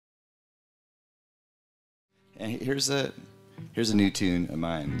And here's a new tune of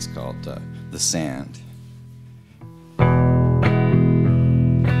mine. It's called The Sand.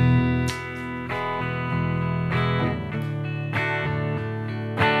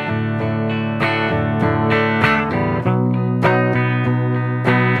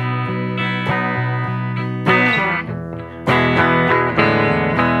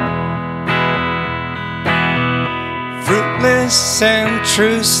 Fruitless and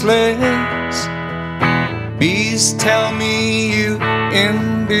truceless, bees tell me you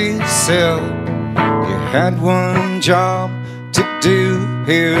imbecile. You had one job to do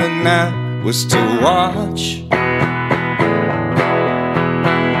here and that was to watch.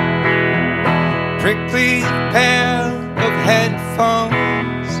 Prickly pair of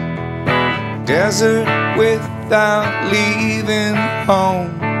headphones, desert without leaving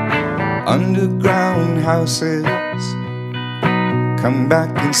home. Underground houses come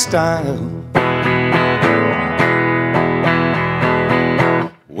back in style.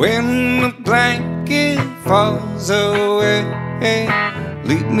 When the blanket falls away,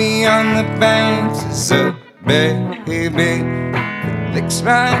 leave me on the banks as a baby. It licks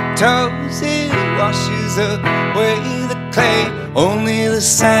my toes, it washes away the clay. Only the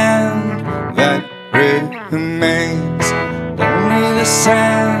sand that remains. Only the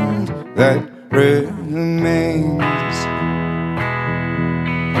sand that remains.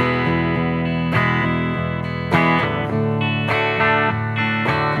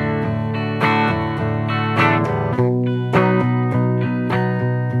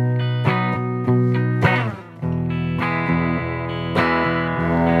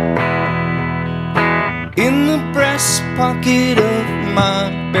 In the breast pocket of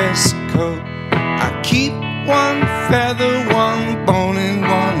my best coat, I keep one feather, one bone and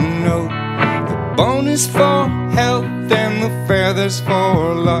one note. The bone is for health and the feather's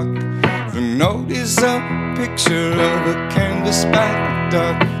for luck. The note is a picture of a canvasback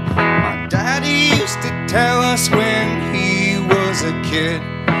duck. My daddy used to tell us when he was a kid,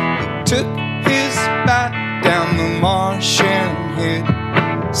 he took his bat down the marsh and hid.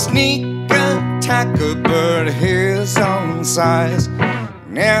 Sneak attack a bird his own size.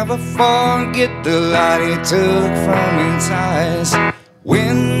 Never forget the light he took from its eyes.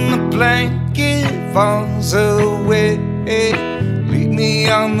 When the blanket falls away, leave me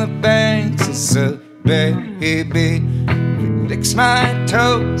on the banks as a baby. It licks my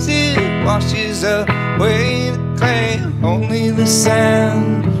toes, it washes away the clay. Only the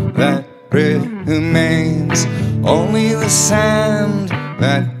sand that remains. Only the sand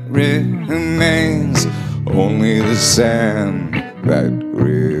that remains. Only the sand that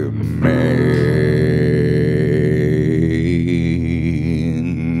remains.